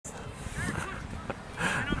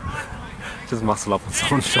just muscle up on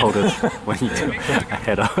someone's shoulders when you do a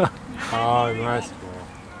header. Oh, nice ball.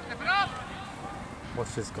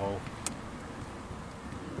 What's this goal?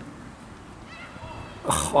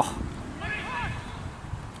 Oh.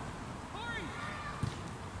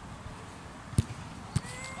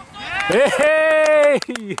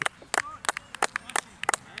 Hey!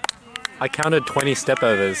 I counted 20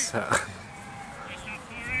 stepovers.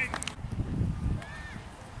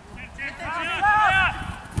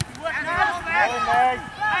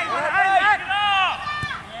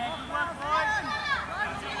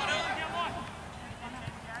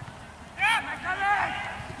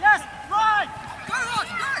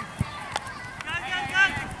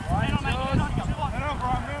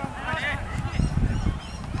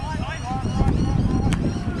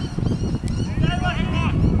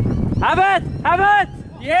 Have it! Have it!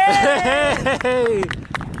 Yeah! Hey!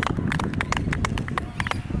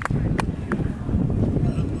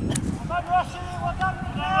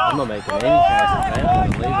 I'm not making any passes, mate.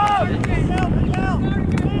 I'm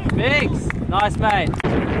leaving. Biggs! Nice, mate.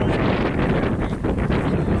 Nice.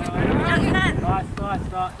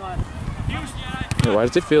 Yeah, why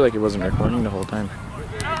does it feel like it wasn't recording the whole time?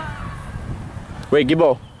 Wait,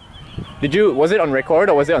 Gibbo, was it on record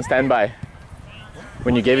or was it on standby?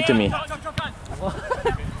 When you gave it to me?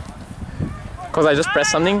 Because I just pressed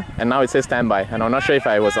something and now it says standby and I'm not sure if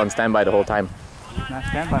I was on standby the whole time. No,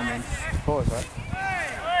 standby means pause, right?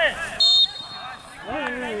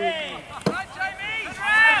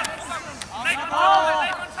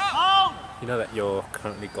 You know that you're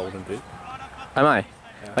currently golden boot? Am I?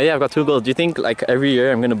 Yeah. Oh yeah, I've got 2 goals. Do you think like every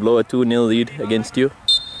year I'm going to blow a 2-0 lead against you?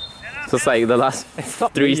 So it's like the last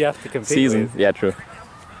 3 seasons. With. Yeah, true.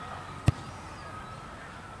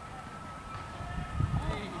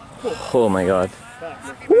 Oh my god.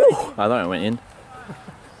 Woo! I thought I went in.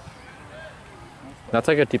 That's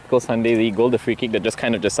like a typical Sunday league goal, the free kick that just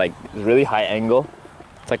kind of like really high angle.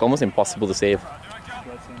 It's like almost impossible to save.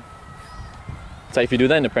 It's like if you do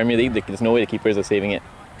that in the Premier League, there's no way the keepers are saving it.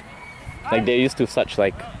 Like they're used to such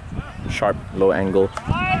like sharp, low angle.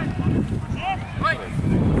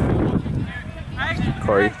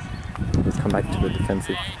 Corey, let's come back to the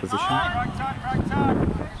defensive position.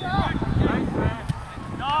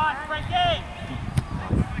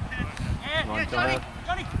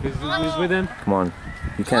 Who's with him? Come on,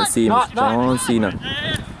 you can't see him. It's John Cena.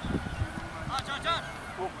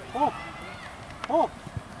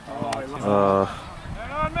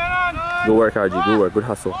 Good work, RG. Good work. Good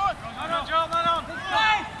hustle.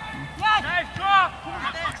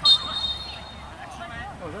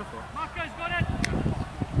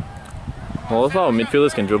 Well, also our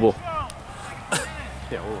midfielders can dribble.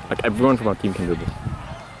 Like everyone from our team can dribble.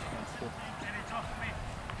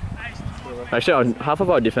 Actually, half of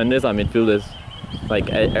our defenders are midfielders. Like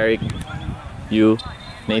Eric, you,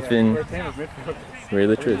 Nathan. We're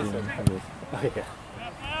literally.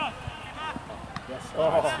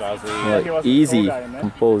 Yeah, easy,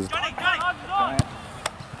 composed. Come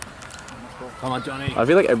on, Johnny. I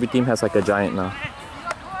feel like every team has like a giant now.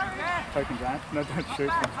 Token giant. No, don't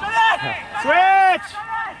shoot. Switch!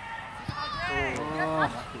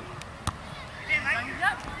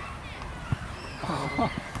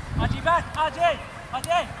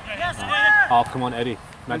 Oh, come on, Eddie.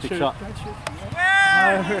 Magic shot. I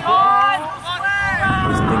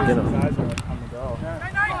was thinking of.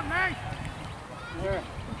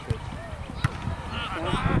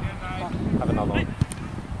 Have another one.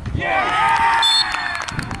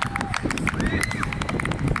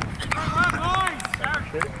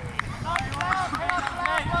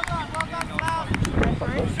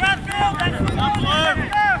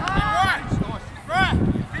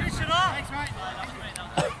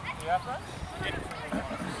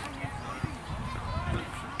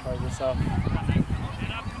 Yourself.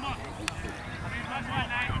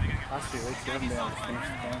 Last few weeks you haven't been able to finish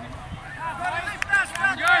the game. Let's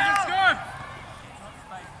go!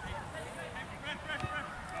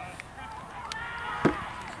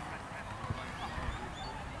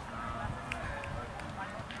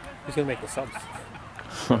 Who's going to make the subs?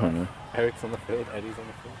 Eric's on the field, Eddie's on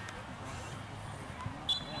the field.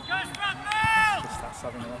 Just start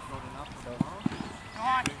subbing off.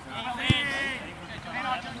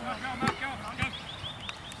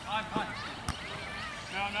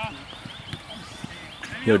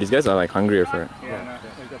 Yo, these guys are like hungrier for it. Yeah, no,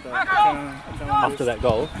 we've got the After that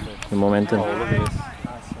goal, The momentum. oh, look at this.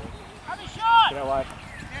 Get out wide.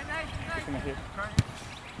 Just gonna hit.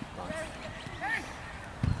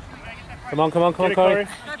 Come on, Corey. Come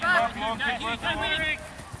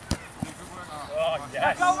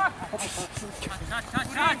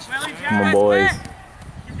on, boys.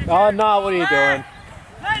 Oh no, what are you doing?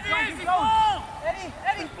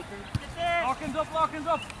 Lock hands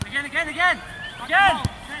up. Again.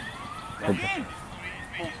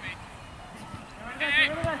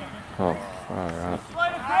 Oh, alright.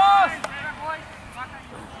 Slide across.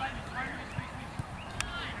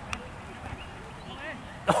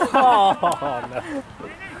 Oh no.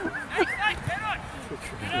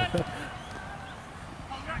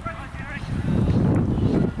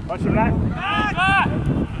 Watch your back.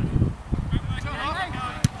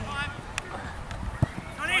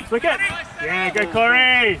 Flick it. Yeah, good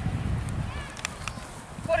Corey.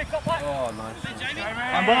 Oh nice.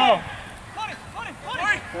 On ball.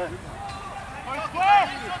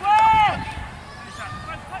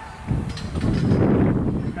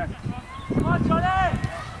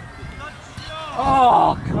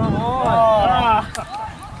 Oh come on.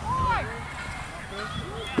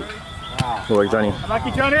 Good work, Johnny.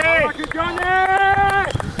 Lucky Johnny. Lucky Johnny.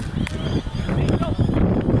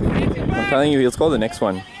 I'm telling you, he'll score the next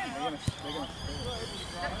one.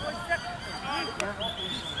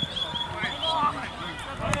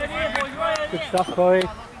 Good stuff, Corey.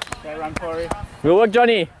 Great run, Corey. Good work,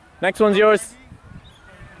 Johnny. Next one's yours.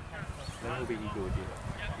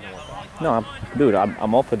 No, dude,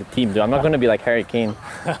 I'm all for the team, dude. I'm not gonna be like Harry Kane.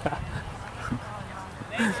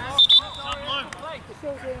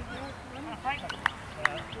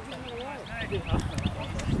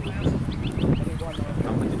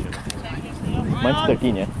 Mine's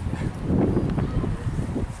 13, yeah.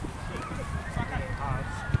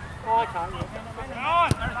 Oh, I can't. No.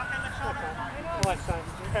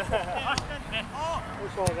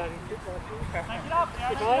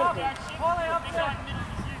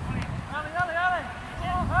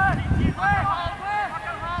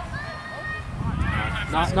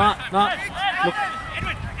 Look.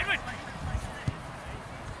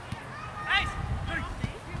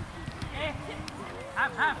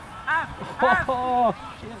 Oh,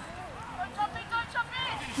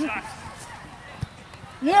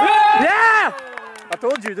 Yeah! I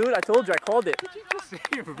told you, dude. I told you. I called it.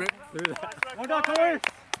 save a bit through that. Well done, Corey.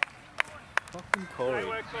 Fucking Corey. Great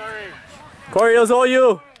work, Corey. Corey, it was all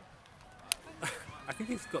you. I think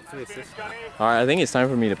he's got 3 assists now. Alright, I think it's time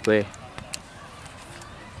for me to play.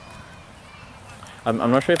 I'm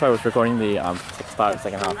not sure if I was recording the start of the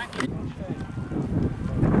second half.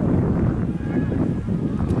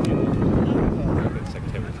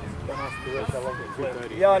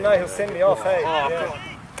 Yeah, I know, he'll send me off, hey.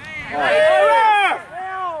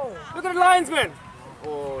 Look at the linesman!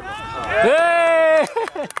 Hey!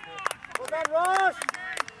 Well done, Ross!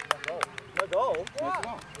 No goal?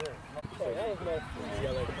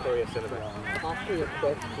 Corey, centre back. Asking a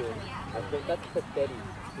question. I think that's pathetic.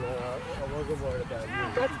 No, I wasn't worried about you.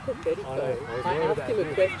 That's pathetic I know, though. I was I worried asked about him a you.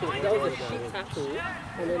 question. I was That was worried a shit about tackle,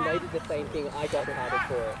 and then they did the same thing. I got carded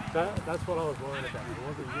for it. That's what I was worried about. It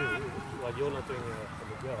wasn't you. Like, you're not doing a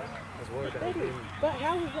good job. I was worried about Pathetic. him. But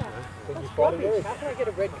how is that? Because That's you fought him rubbish. very How can I get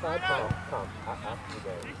a red card for it? Come, after the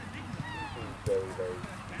game. He's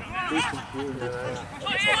very confused.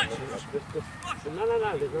 No,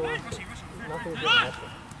 there's no answer. Nothing's going to happen.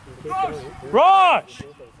 Rosh!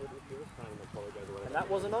 And that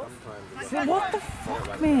wasn't off? What the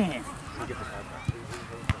fuck, man?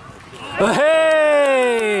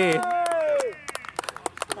 Hey!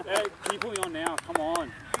 Hey, can you put me on now? Come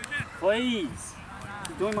on. Please.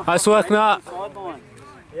 I'm doing my That's worth not. sideline.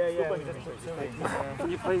 Yeah, we just put 2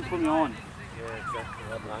 Can you please put me on? Yeah, exactly.